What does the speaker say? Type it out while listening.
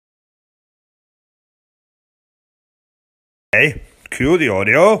Hey, cue the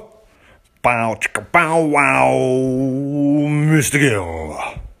audio. Bow chicka bow wow, Mr. Gill.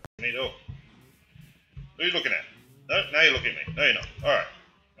 Who are you looking at? No, now you're looking at me. No, you're not. Alright.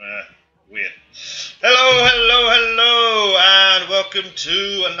 Weird. Hello, and welcome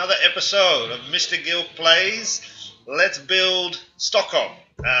to another episode of Mr. Gill Plays Let's Build Stockholm.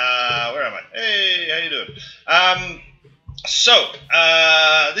 Where am I? Hey, how you doing?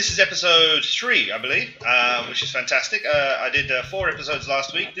 This is episode 3, I believe, which is fantastic. I did 4 episodes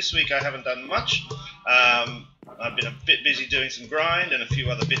last week. This week I haven't done much. I've been a bit busy doing some grind and a few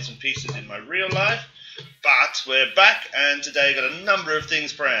other bits and pieces in my real life. But we're back, and today got a number of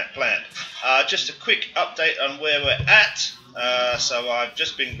things planned. Just a quick update on where we're at. So I've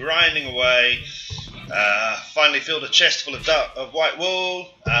just been grinding away. Finally filled a chest full of white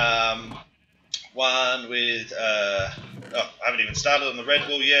wool. One with, I haven't even started on the red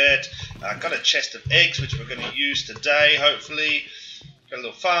wool yet. Got a chest of eggs, which we're going to use today, hopefully. Got a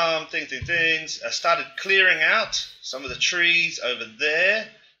little farm, things. I started clearing out some of the trees over there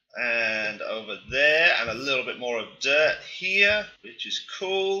and over there, and a little bit more of dirt here, which is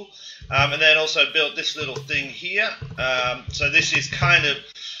cool. And then also built this little thing here. So this is kind of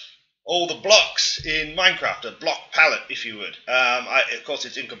all the blocks in Minecraft, a block palette, if you would. Of course,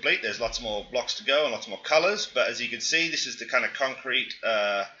 it's incomplete. There's lots more blocks to go and lots more colors. But as you can see, this is the kind of concrete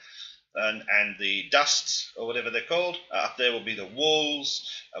and the dusts, or whatever they're called. Up there will be the walls.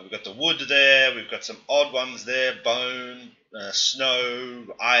 We've got the wood there. We've got some odd ones there: bone, snow,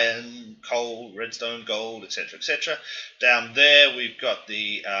 iron, coal, redstone, gold, etc., etc. Down there, we've got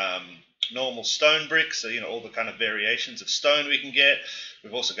the normal stone bricks, so all the kind of variations of stone we can get.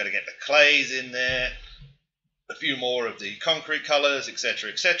 We've also got to get the clays in there, a few more of the concrete colors,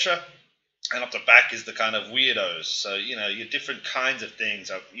 etc., etc. And up the back is the kind of weirdos. So your different kinds of things.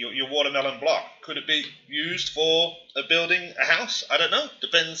 Your watermelon block, could it be used for building a house? I don't know.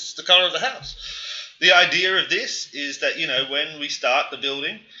 Depends the color of the house. The idea of this is that when we start the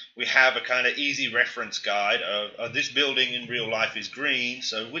building, we have a kind of easy reference guide of this building in real life is green,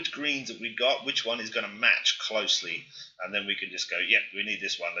 so which greens have we got, which one is going to match closely, and then we can just go, yep, we need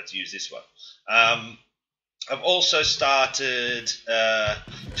this one, let's use this one. I've also started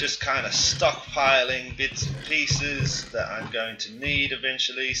just kind of stockpiling bits and pieces that I'm going to need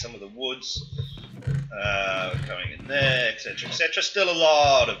eventually, some of the woods going in there, etc., etc. Still a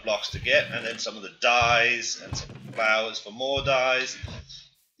lot of blocks to get, and then some of the dyes and some flowers for more dyes.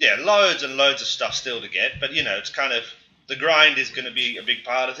 Yeah, loads and loads of stuff still to get, but it's kind of, the grind is going to be a big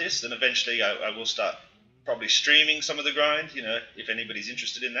part of this, and eventually I will start probably streaming some of the grind. If anybody's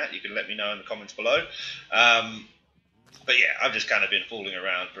interested in that, you can let me know in the comments below. But yeah, I've just kind of been fooling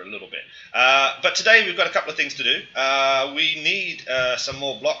around for a little bit. But today we've got a couple of things to do. We need some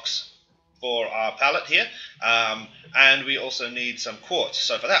more blocks for our palette here, and we also need some quartz.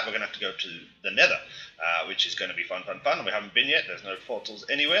 So for that, we're going to have to go to the nether, which is going to be fun, and we haven't been yet. There's no portals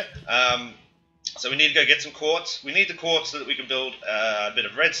anywhere. So we need to go get some quartz. We need the quartz so that we can build a bit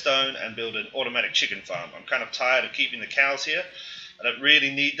of redstone and build an automatic chicken farm. I'm kind of tired of keeping the cows here. I don't really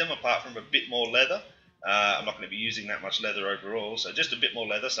need them apart from a bit more leather. I'm not going to be using that much leather overall, so just a bit more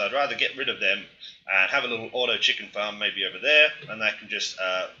leather. So I'd rather get rid of them and have a little auto chicken farm maybe over there, and that can just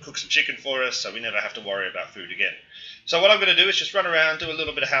cook some chicken for us, so we never have to worry about food again. So what I'm going to do is just run around, do a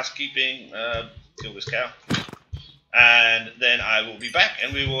little bit of housekeeping, kill this cow, and then I will be back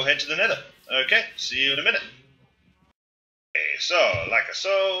and we will head to the nether. Okay, see you in a minute. Okay, so, like a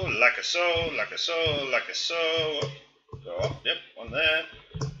so. Go up, yep, one there.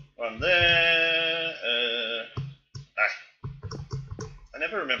 One there. I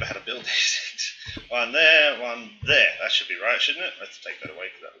never remember how to build these things. One there, one there. That should be right, shouldn't it? Let's take that away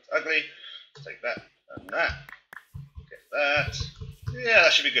because that looks ugly. Let's take that and that. Get that. Yeah,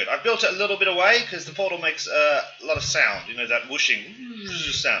 that should be good. I built it a little bit away because the portal makes a lot of sound. That whooshing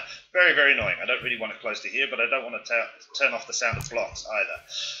sound. Very, very annoying. I don't really want it close to here, but I don't want to turn off the sound of blocks either.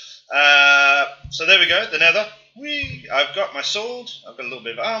 So there we go, the nether. I've got my sword, I've got a little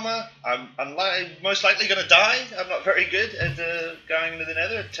bit of armor. I'm most likely going to die. I'm not very good at going into the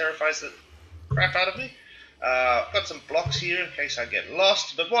nether. It terrifies the crap out of me. I've got some blocks here in case I get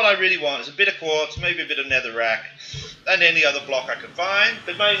lost, but what I really want is a bit of quartz, maybe a bit of netherrack, and any other block I can find,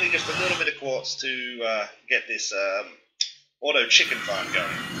 but mainly just a little bit of quartz to get this auto chicken farm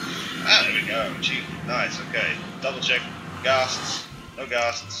going. There we go. Gee, nice, okay. Double check. Ghasts. No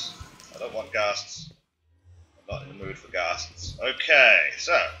ghasts. I don't want ghasts. Not in the mood for ghasts. Okay,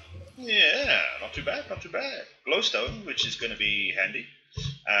 so, yeah, not too bad. Glowstone, which is going to be handy,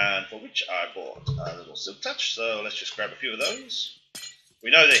 and for which I bought a little silk touch, so let's just grab a few of those. We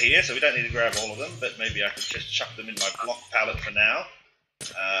know they're here, so we don't need to grab all of them, but maybe I could just chuck them in my block pallet for now.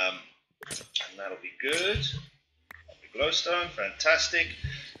 And that'll be good. Glowstone, fantastic.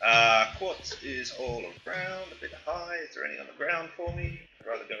 Quartz is all around, a bit high. Is there any on the ground for me? I'd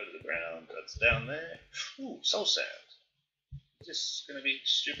rather go to the ground. That's down there. Ooh, soul sand. Is this going to be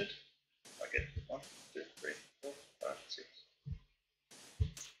stupid? I get 1, 2, 3, 4, 5, 6.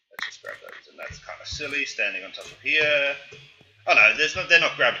 Let's just grab those, and that's kind of silly, standing on top of here. Oh no, they're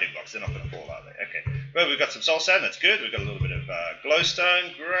not gravity blocks, they're not going to fall, are they? Okay, well, we've got some soul sand, that's good. We've got a little bit of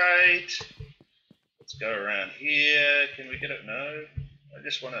glowstone, great. Let's go around here. Can we get it? No. I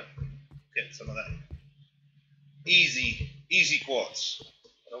just want to get some of that easy quartz.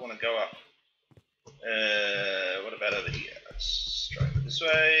 I don't want to go up. What about over here? Let's try it this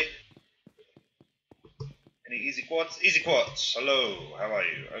way. Any easy quartz? Easy quartz. Hello, how are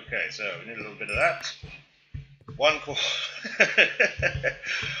you? Okay, so we need a little bit of that. One quartz.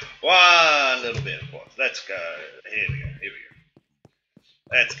 One little bit of quartz. Let's go. Here we go.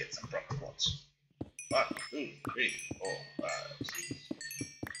 Let's get some proper quartz. 1, 2, 3, 4, 5, 6.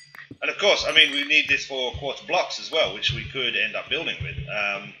 And of course, I mean, we need this for quartz blocks as well, which we could end up building with.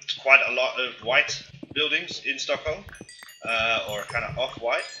 Quite a lot of white buildings in Stockholm, or kind of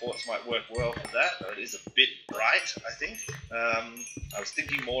off-white. Quartz might work well for that, though it is a bit bright, I think. I was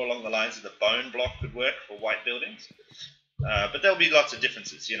thinking more along the lines of the bone block could work for white buildings. But there'll be lots of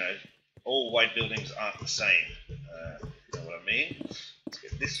differences, you know. All white buildings aren't the same, you know what I mean? Let's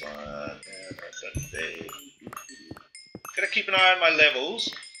get this one, and gotta keep an eye on my levels.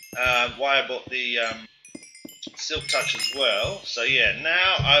 Why I bought the Silk Touch as well. So yeah,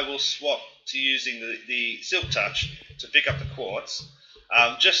 now I will swap to using the Silk Touch to pick up the quartz.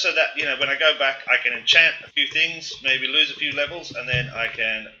 Just so that, you know, when I go back, I can enchant a few things, maybe lose a few levels, and then I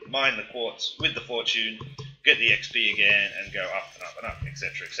can mine the quartz with the fortune, get the XP again, and go up and up and up,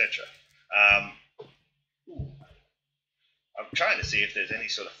 etc., etc. I'm trying to see if there's any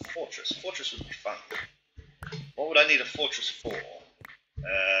sort of fortress. Fortress would be fun. What would I need a fortress for?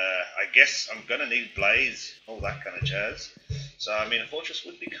 I guess I'm going to need blaze, all that kind of jazz. So, I mean, a fortress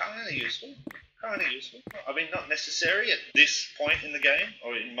would be kind of useful. I mean, not necessary at this point in the game,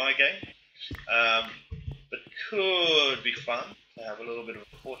 or in my game. But could be fun to have a little bit of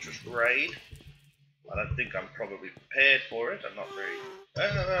a fortress raid. I don't think I'm probably prepared for it. I'm not very...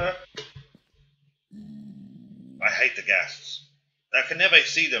 I hate the ghasts. I can never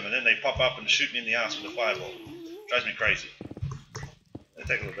see them, and then they pop up and shoot me in the ass with a fireball. Drives me crazy. Let's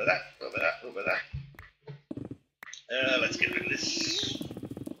take a little bit of that, a little bit of that, a little bit of that. Let's get rid of this.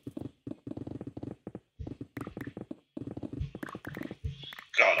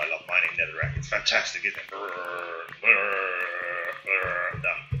 God, I love mining netherrack. It's fantastic, isn't it?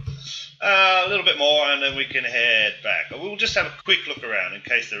 Done. A little bit more, and then we can head back. We'll just have a quick look around in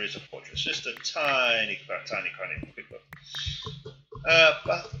case there is a fortress. Just a tiny quick look.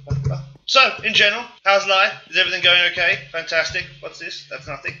 So, in general, how's life? Is everything going okay? Fantastic. What's this? That's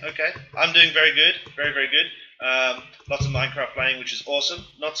nothing. Okay. I'm doing very good. Very, very good. Lots of Minecraft playing, which is awesome.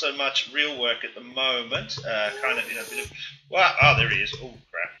 Not so much real work at the moment. Kind of in a bit of... Well, oh, there he is. Oh,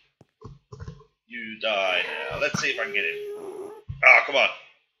 crap. You die now. Let's see if I can get him. Oh, come on.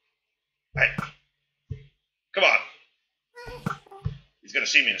 Hey. Come on. He's going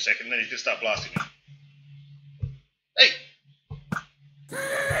to see me in a second, and then he's going to start blasting me. Hey.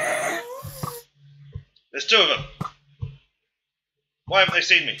 There's 2 of them. Why haven't they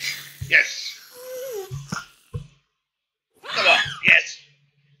seen me? Yes. Come on. Yes.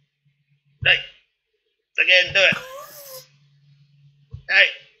 Hey. Again, do it. Hey.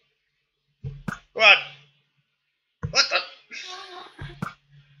 Come on. What the?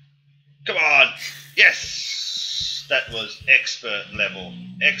 Come on. Yes. That was expert level.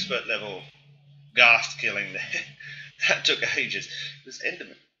 Expert level ghast killing there. That took ages. There's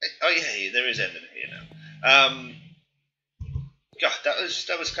Enderman. Oh yeah, there is Enderman here now. God,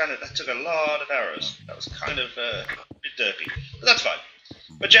 that took a lot of arrows. That was kind of a bit derpy, but that's fine.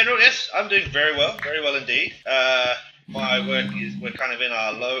 But general, yes, I'm doing very well indeed. My work is, we're kind of in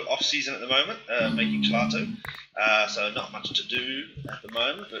our low off season at the moment, making gelato. So not much to do at the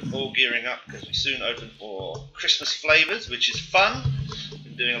moment, but all gearing up because we soon open for Christmas flavors, which is fun.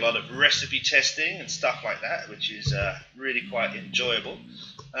 Been doing a lot of recipe testing and stuff like that, which is really quite enjoyable.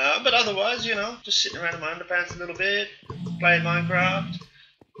 But otherwise, you know, just sitting around in my underpants a little bit, playing Minecraft,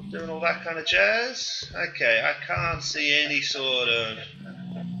 doing all that kind of jazz. Okay, I can't see any sort of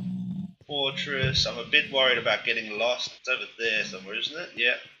fortress. I'm a bit worried about getting lost. It's over there somewhere, isn't it?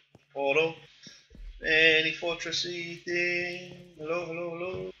 Yeah. Portal. Any fortressy thing? Hello, hello,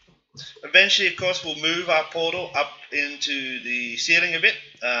 hello. Eventually, of course, we'll move our portal up into the ceiling a bit,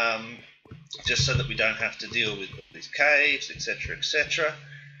 just so that we don't have to deal with these caves, etc., etc.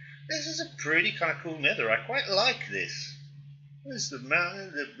 This is a pretty kind of cool nether. I quite like this. There's the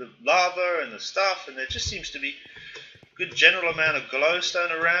mountain, the lava and the stuff, and there just seems to be a good general amount of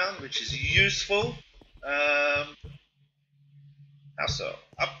glowstone around, which is useful. How so?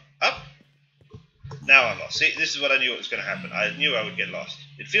 Up. Now I'm lost. See, this is what I knew was going to happen. I knew I would get lost.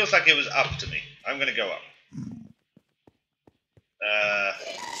 It feels like it was up to me. I'm going to go up.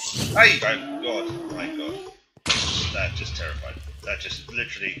 Hey, oh God, my God. That just terrified me. That just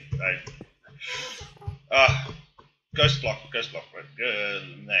literally, ghost block, right?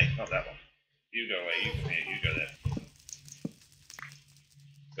 Nay, not that one. You go away, you come here, you go there.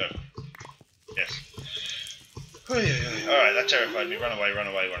 Go. Yes. Alright, that terrified me. Run away.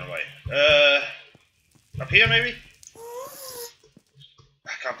 Up here, maybe?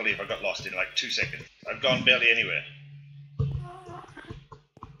 I can't believe I got lost in like 2 seconds. I've gone barely anywhere.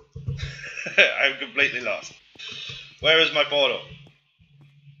 I'm completely lost. Where is my portal?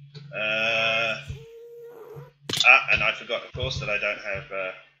 And I forgot, of course, that I don't have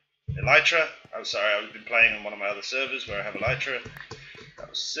elytra. I'm sorry, I've been playing on one of my other servers where I have elytra. That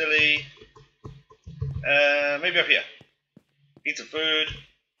was silly. Maybe up here. Eat some food.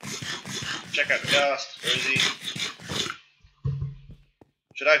 Check out the ghast. Where is he?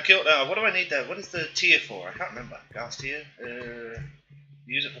 Should I kill? No, what do I need there? What is the tier for? I can't remember. Ghast tier?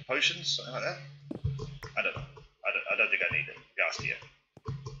 Use it for potions? Something like that? I don't know. I don't think I need it. Ghast tier.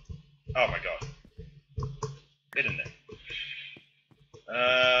 Oh my god. Get in there.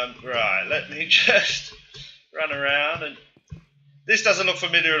 Right, let me just run around and... This doesn't look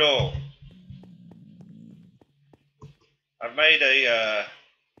familiar at all. I've made a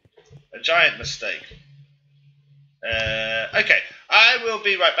giant mistake. Okay, I will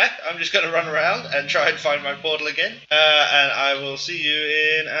be right back. I'm just going to run around and try and find my portal again. And I will see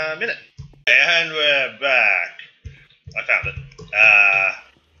you in a minute. And we're back. I found it.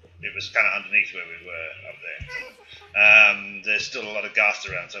 It was kind of underneath where we were up there. There's still a lot of ghasts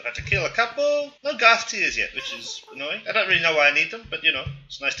around, so I've had to kill a couple. No ghast tears yet, which is annoying. I don't really know why I need them, but you know,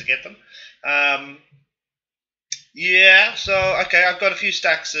 it's nice to get them. Yeah, so, okay, I've got a few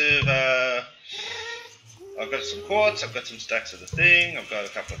stacks of, I've got some quartz, I've got some stacks of the thing, I've got a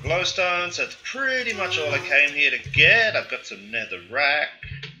couple of glowstones, so that's pretty much all I came here to get. I've got some nether rack,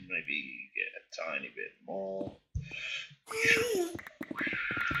 maybe get a tiny bit more.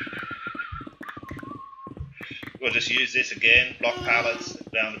 We'll just use this again, block pallets. There's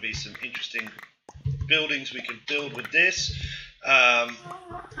bound to be some interesting buildings we can build with this.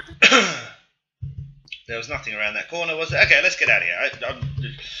 There was nothing around that corner, was there? Okay, let's get out of here.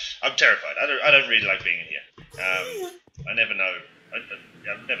 I'm terrified. I don't really like being in here. I never know. I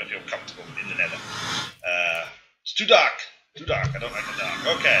never feel comfortable in the nether. It's too dark. Too dark. I don't like the dark.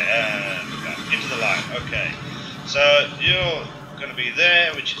 Okay, into the light. Okay. So you're going to be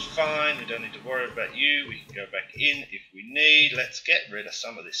there, which is fine. We don't need to worry about you. We can go back in if we need. Let's get rid of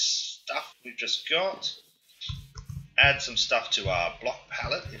some of this stuff we've just got. Add some stuff to our block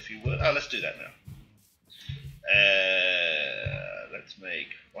palette, if you would. Oh, let's do that now. Let's make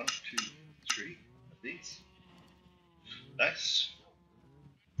 1, 2, 3 of these. Nice.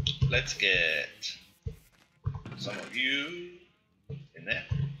 Let's get some of you in there.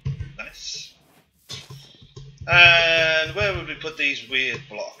 Nice. And where would we put these weird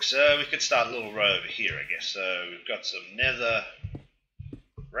blocks? We could start a little row over here, I guess. So we've got some nether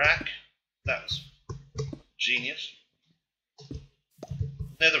rack. That was genius.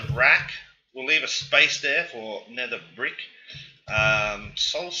 Nether rack. We'll leave a space there for nether brick.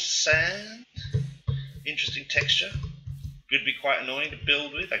 Soul sand. Interesting texture. Could be quite annoying to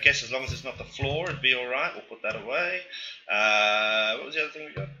build with. I guess as long as it's not the floor, it'd be alright. We'll put that away. What was the other thing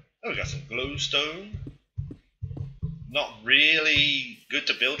we got? Oh, we got some glowstone. Not really good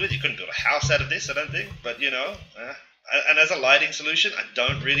to build with. You couldn't build a house out of this, I don't think. But, you know, and as a lighting solution, I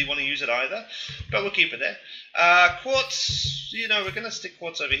don't really want to use it either. But we'll keep it there. Quartz, you know, we're going to stick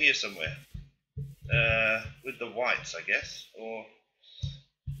quartz over here somewhere. With the whites, I guess. Or,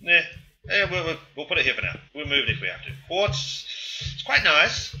 yeah, we'll put it here for now. We'll move it if we have to. Quartz, it's quite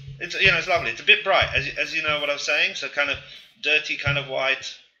nice. It's, you know, it's lovely. It's a bit bright, as you know what I was saying. So kind of dirty kind of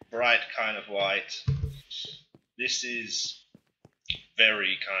white, bright kind of white. This is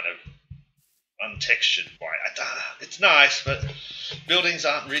very kind of untextured white. It's nice, but buildings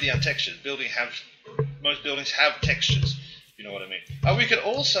aren't really untextured. Most buildings have textures, if you know what I mean. We could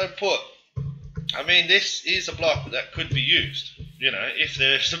also put, I mean, this is a block that could be used. You know, if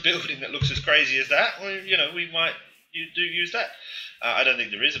there's a building that looks as crazy as that, well, you know, we might you do use that. I don't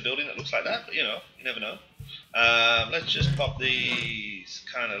think there is a building that looks like that, but you know, you never know. Let's just pop these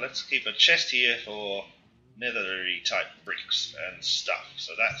let's keep a chest here for nethery type bricks and stuff.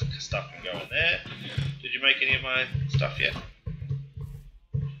 So that stuff can go in there. Did you make any of my stuff yet?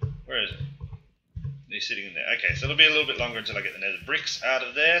 Where is it? He's sitting in there. Okay, so it'll be a little bit longer until I get the nether bricks out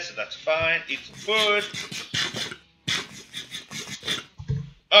of there, so that's fine. Eat some food.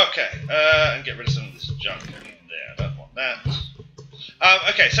 Okay, and get rid of some of this junk in there. I don't want that.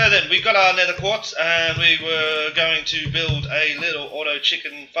 Okay, so then we've got our nether quartz, and we were going to build a little auto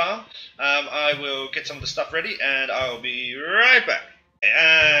chicken farm. I will get some of the stuff ready, and I'll be right back.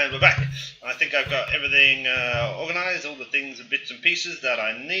 And we're back. I think I've got everything organised, all the things and bits and pieces that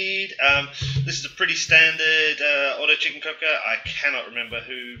I need. This is a pretty standard auto chicken cooker. I cannot remember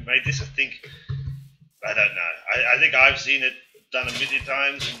who made this. I don't know. I think I've seen it done a million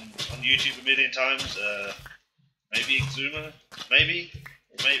times and on YouTube a million times. Maybe Exuma, maybe.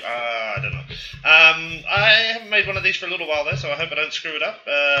 I don't know. I haven't made one of these for a little while though, so I hope I don't screw it up.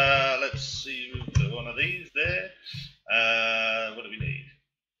 Let's see, we'll put one of these there. What do we need?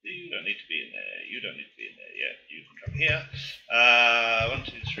 You don't need to be in there. You don't need to be in there. Yeah, you can come here. 1,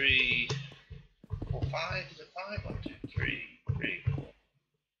 2, 3, 4, 5. Is it 5? 1, 2, 3, 3, 4,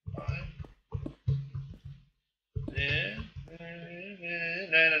 5. There.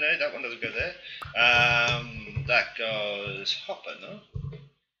 No, that one doesn't go there. That goes hopper, no?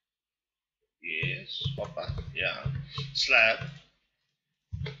 Yes, hopper. Yeah. Slab.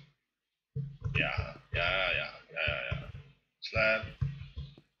 Yeah. Slab.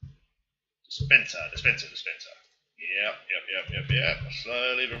 Dispenser. Yep.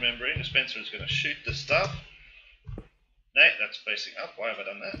 Slowly remembering. Dispenser is going to shoot the stuff. No, that's facing up. Why have I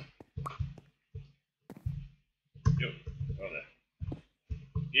done that? Yep, go there.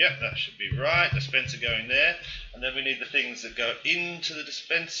 Yep, that should be right. Dispenser going there. And then we need the things that go into the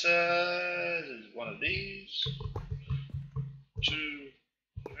dispenser. There's one of these. 2,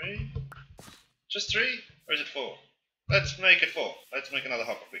 3. Just 3? Or is it 4? Let's make it 4. Let's make another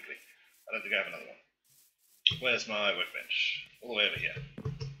hopper quickly. I don't think I have another one. Where's my workbench? All the way over here.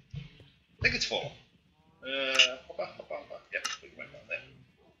 I think it's 4. Hopper. Yep, we can make one there.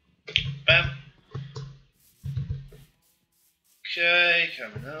 Bam. Okay,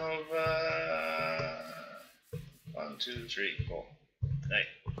 coming over. 1, 2, 3, 4.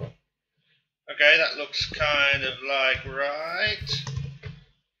 8. Okay, that looks kind of like right.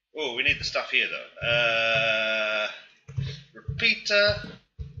 Oh, we need the stuff here though. Repeater.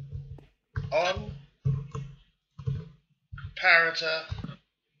 On. Comparator.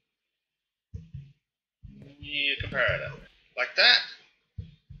 Yeah, comparator. Like that?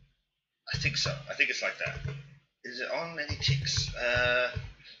 I think so. I think it's like that. Is it on any ticks?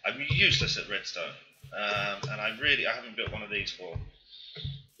 I'm useless at redstone. And I haven't built one of these for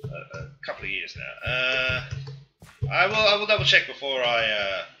a couple of years now. I will double check before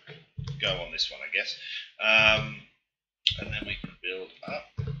I go on this one, I guess. And then we can build up.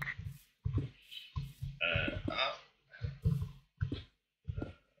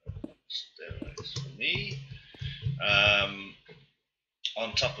 Stairways for me.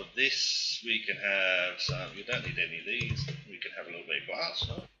 On top of this, we can have some. You don't need any of these. We can have a little bit of glass.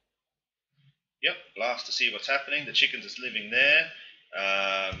 No? Yep, glass to see what's happening. The chickens is living there.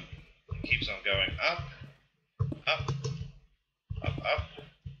 It keeps on going up, up, up, up,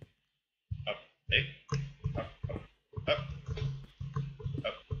 up, hey, up, up, up,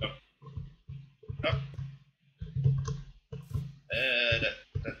 up, up, up.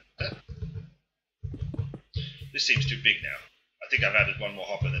 This seems too big now. I think I've added one more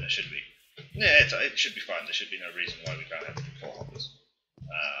hopper than it should be. Yeah, it should be fine. There should be no reason why we can't have 4 hoppers in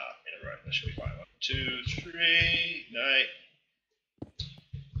a row. That should be fine. 1, 2, 3, 9.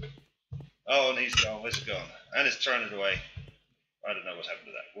 Oh, and he's gone. Where's it gone? And it's thrown it away. I don't know what's happened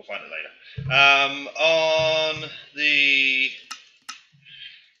to that. We'll find it later. On the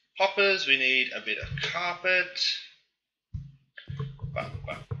hoppers, we need a bit of carpet.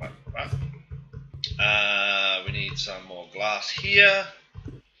 We need some more glass here.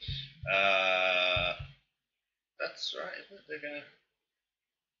 That's right, isn't it?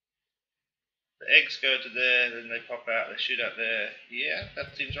 The eggs go to there, then they pop out, they shoot out there. Yeah,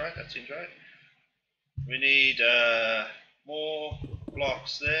 that seems right, We need more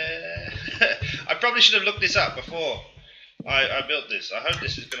blocks there. I probably should have looked this up before I built this. I hope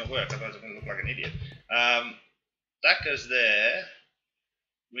this is going to work, otherwise I'm going to look like an idiot. That goes there.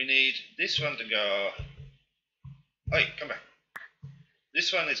 We need this one to go. Oi, come back.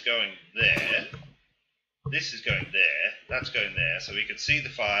 This one is going there. This is going there. That's going there. So we can see the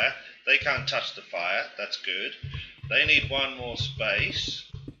fire. They can't touch the fire. That's good. They need one more space.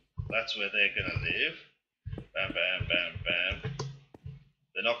 That's where they're going to live. Bam, bam, bam, bam.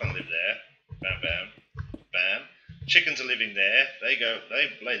 They're not going to live there. Bam, bam, bam. Chickens are living there. They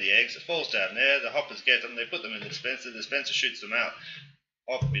lay the eggs. It falls down there. The hoppers get them. They put them in the dispenser. The dispenser shoots them out.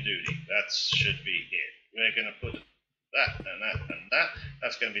 Hoppy-doody. That should be it. We're going to put that and that and that.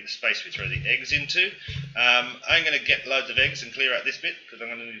 That's going to be the space we throw the eggs into. I'm going to get loads of eggs and clear out this bit because I'm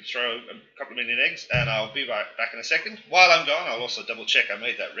going to need to throw a couple of million eggs, and I'll be right back in a second. While I'm gone, I'll also double check I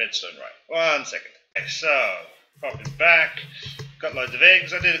made that redstone right. 1 second. Okay, so popping back. Got loads of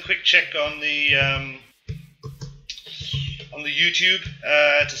eggs. I did a quick check on the YouTube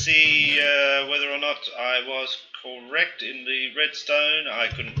to see whether or not I was correct in the redstone. I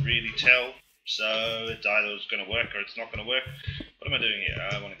couldn't really tell. So it either was going to work or it's not going to work. What am I doing here?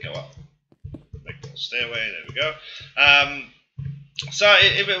 I want to go up. Make a little stairway. There we go. So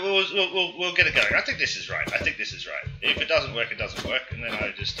we'll get it going. I think this is right. If it doesn't work, it doesn't work, and then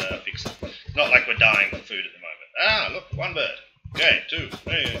I just fix it. It's not like we're dying for food at the moment. Ah, look, one bird. Okay, two.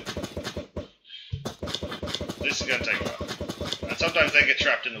 This is going to take a while. And sometimes they get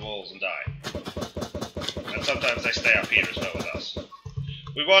trapped in the walls and die. And sometimes they stay up here as well with us.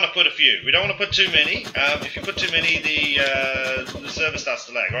 We want to put a few. We don't want to put too many. If you put too many, the server starts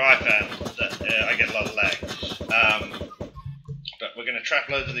to lag. Or I found that I get a lot of lag. But we're going to trap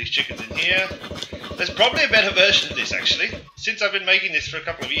loads of these chickens in here. There's probably a better version of this, actually. Since I've been making this for a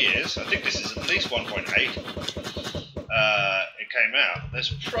couple of years, I think this is at least 1.8. It came out.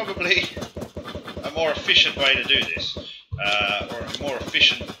 There's probably a more efficient way to do this. Or a more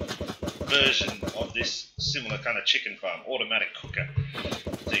efficient version of this similar kind of chicken farm, automatic cooker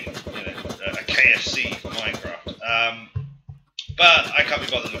thing, a KFC for Minecraft. But I can't be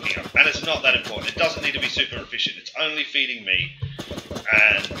bothered looking up, and it's not that important. It doesn't need to be super efficient. It's only feeding me,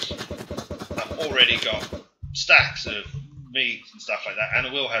 and I've already got stacks of meat and stuff like that, and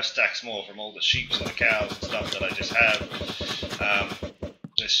I will have stacks more from all the sheep and the cows and stuff that I just have.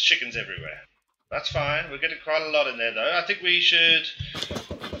 There's chickens everywhere. That's fine. We're getting quite a lot in there, though. I think we should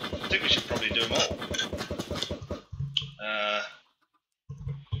probably do them all.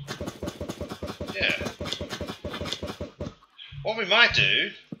 Yeah. What we might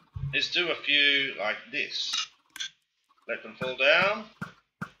do is do a few like this. Let them fall down.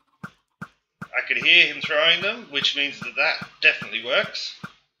 I can hear him throwing them, which means that definitely works.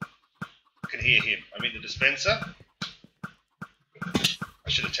 I can hear him. I mean the dispenser. I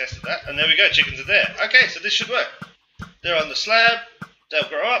should have tested that. And there we go, chickens are there. Okay, so this should work. They're on the slab. They'll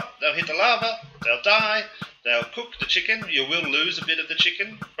grow up. They'll hit the lava. They'll die. They'll cook the chicken. You will lose a bit of the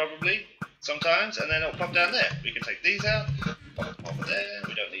chicken, probably, sometimes. And then it'll pop down there. We can take these out. Pop them over there.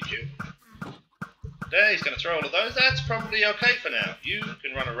 We don't need you. There, he's going to throw all of those. That's probably okay for now. You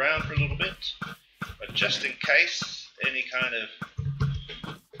can run around for a little bit. But just in case any kind of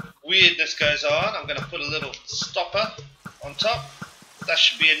weirdness goes on, I'm going to put a little stopper on top. That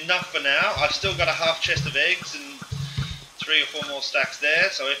should be enough for now. I've still got a half chest of eggs and 3 or 4 more stacks there,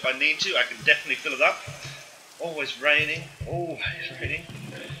 so if I need to, I can definitely fill it up. Always raining. Always raining.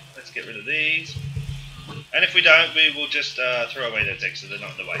 Let's get rid of these. And if we don't, we will just throw away those eggs so they're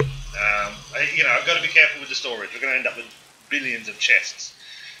not in the way. I've got to be careful with the storage. We're going to end up with billions of chests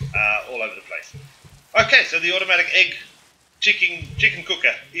all over the place. Okay, so the automatic egg chicken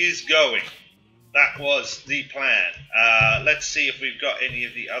cooker is going. That was the plan. Let's see if we've got any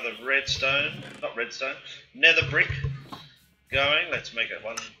of the other nether brick going. Let's make it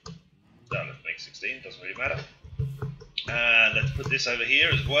one. No, let's make 16. Doesn't really matter. Let's put this over here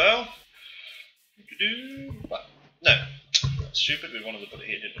as well. But no, that's stupid. We wanted to put it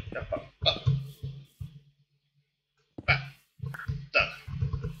here, didn't we? Up. Done.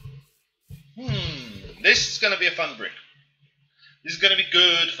 This is going to be a fun brick. This is going to be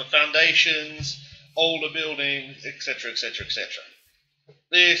good for foundations, older buildings, etc., etc., etc.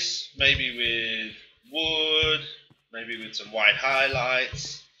 This, maybe with wood, maybe with some white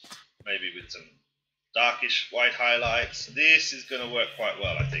highlights, maybe with some darkish white highlights. This is going to work quite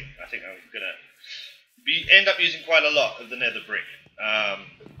well, I think. I think I'm going to end up using quite a lot of the nether brick,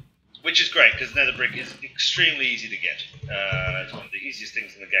 which is great because nether brick is extremely easy to get. It's one of the easiest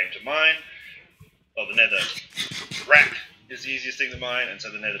things in the game to mine. Well, the nether rack is the easiest thing to mine, and so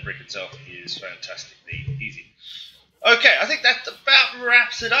the nether brick itself is fantastically easy. Okay, I think that about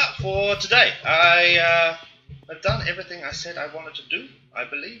wraps it up for today. I have done everything I said I wanted to do, I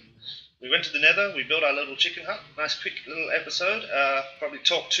believe. We went to the nether, we built our little chicken hut. Nice quick little episode. Probably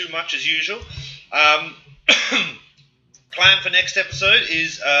talked too much as usual. Plan for next episode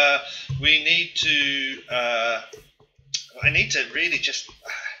is I need to really just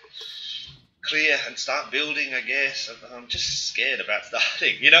clear and start building, I guess. I'm just scared about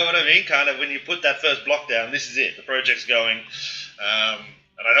starting. You know what I mean? Kind of when you put that first block down, this is it. The project's going.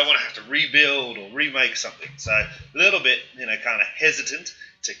 And I don't want to have to rebuild or remake something. So a little bit, kind of hesitant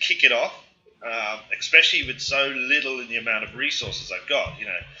to kick it off, especially with so little in the amount of resources I've got.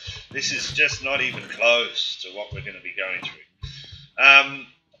 This is just not even close to what we're going to be going through.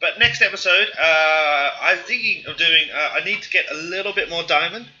 But next episode, I'm thinking of doing, I need to get a little bit more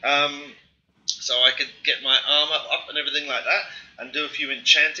diamond, so I can get my armor up and everything like that, and do a few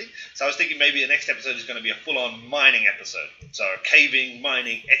enchanting. So I was thinking maybe the next episode is going to be a full-on mining episode. So a caving,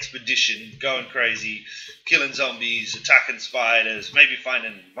 mining, expedition, going crazy, killing zombies, attacking spiders, maybe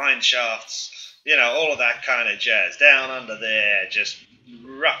finding mine shafts, all of that kind of jazz. Down under there, just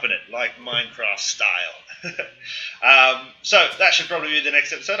roughing it like Minecraft style. So that should probably be the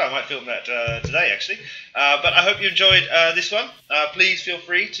next episode. I might film that today, actually. But I hope you enjoyed this one. Please feel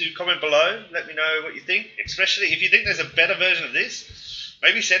free to comment below. Let me know what you think, especially if you think there's a better version of this.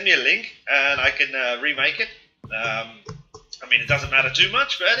 Maybe send me a link and I can remake it. I mean, it doesn't matter too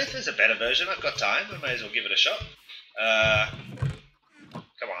much, but if there's a better version, I've got time. I may as well give it a shot.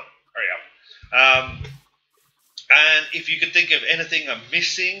 Come on, hurry up. And if you could think of anything I'm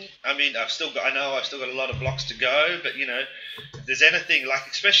missing, I mean, I know I've still got a lot of blocks to go, but if there's anything, like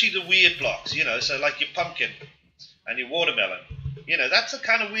especially the weird blocks, so like your pumpkin and your watermelon, that's a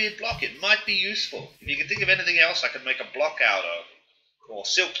kind of weird block. It might be useful. If you can think of anything else I could make a block out of, or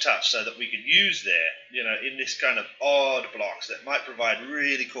silk touch so that we could use there, in this kind of odd blocks that might provide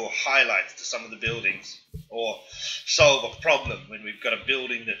really cool highlights to some of the buildings, or solve a problem when we've got a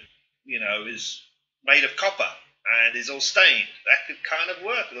building that, is made of copper and is all stained. That could kind of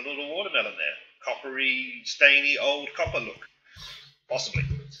work with a little watermelon there. Coppery, stainy, old copper look. Possibly.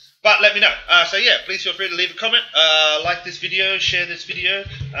 But let me know. So yeah, please feel free to leave a comment. Like this video, share this video.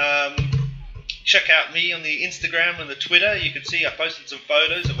 Check out me on the Instagram and the Twitter. You can see I posted some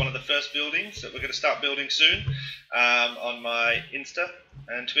photos of one of the first buildings that we're going to start building soon on my Insta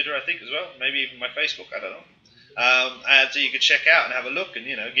and Twitter, I think, as well. Maybe even my Facebook, I don't know. And so you can check out and have a look and,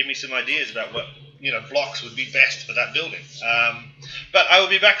 give me some ideas about what, blocks would be best for that building. But I will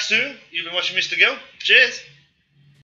be back soon. You've been watching Mr. Gill. Cheers.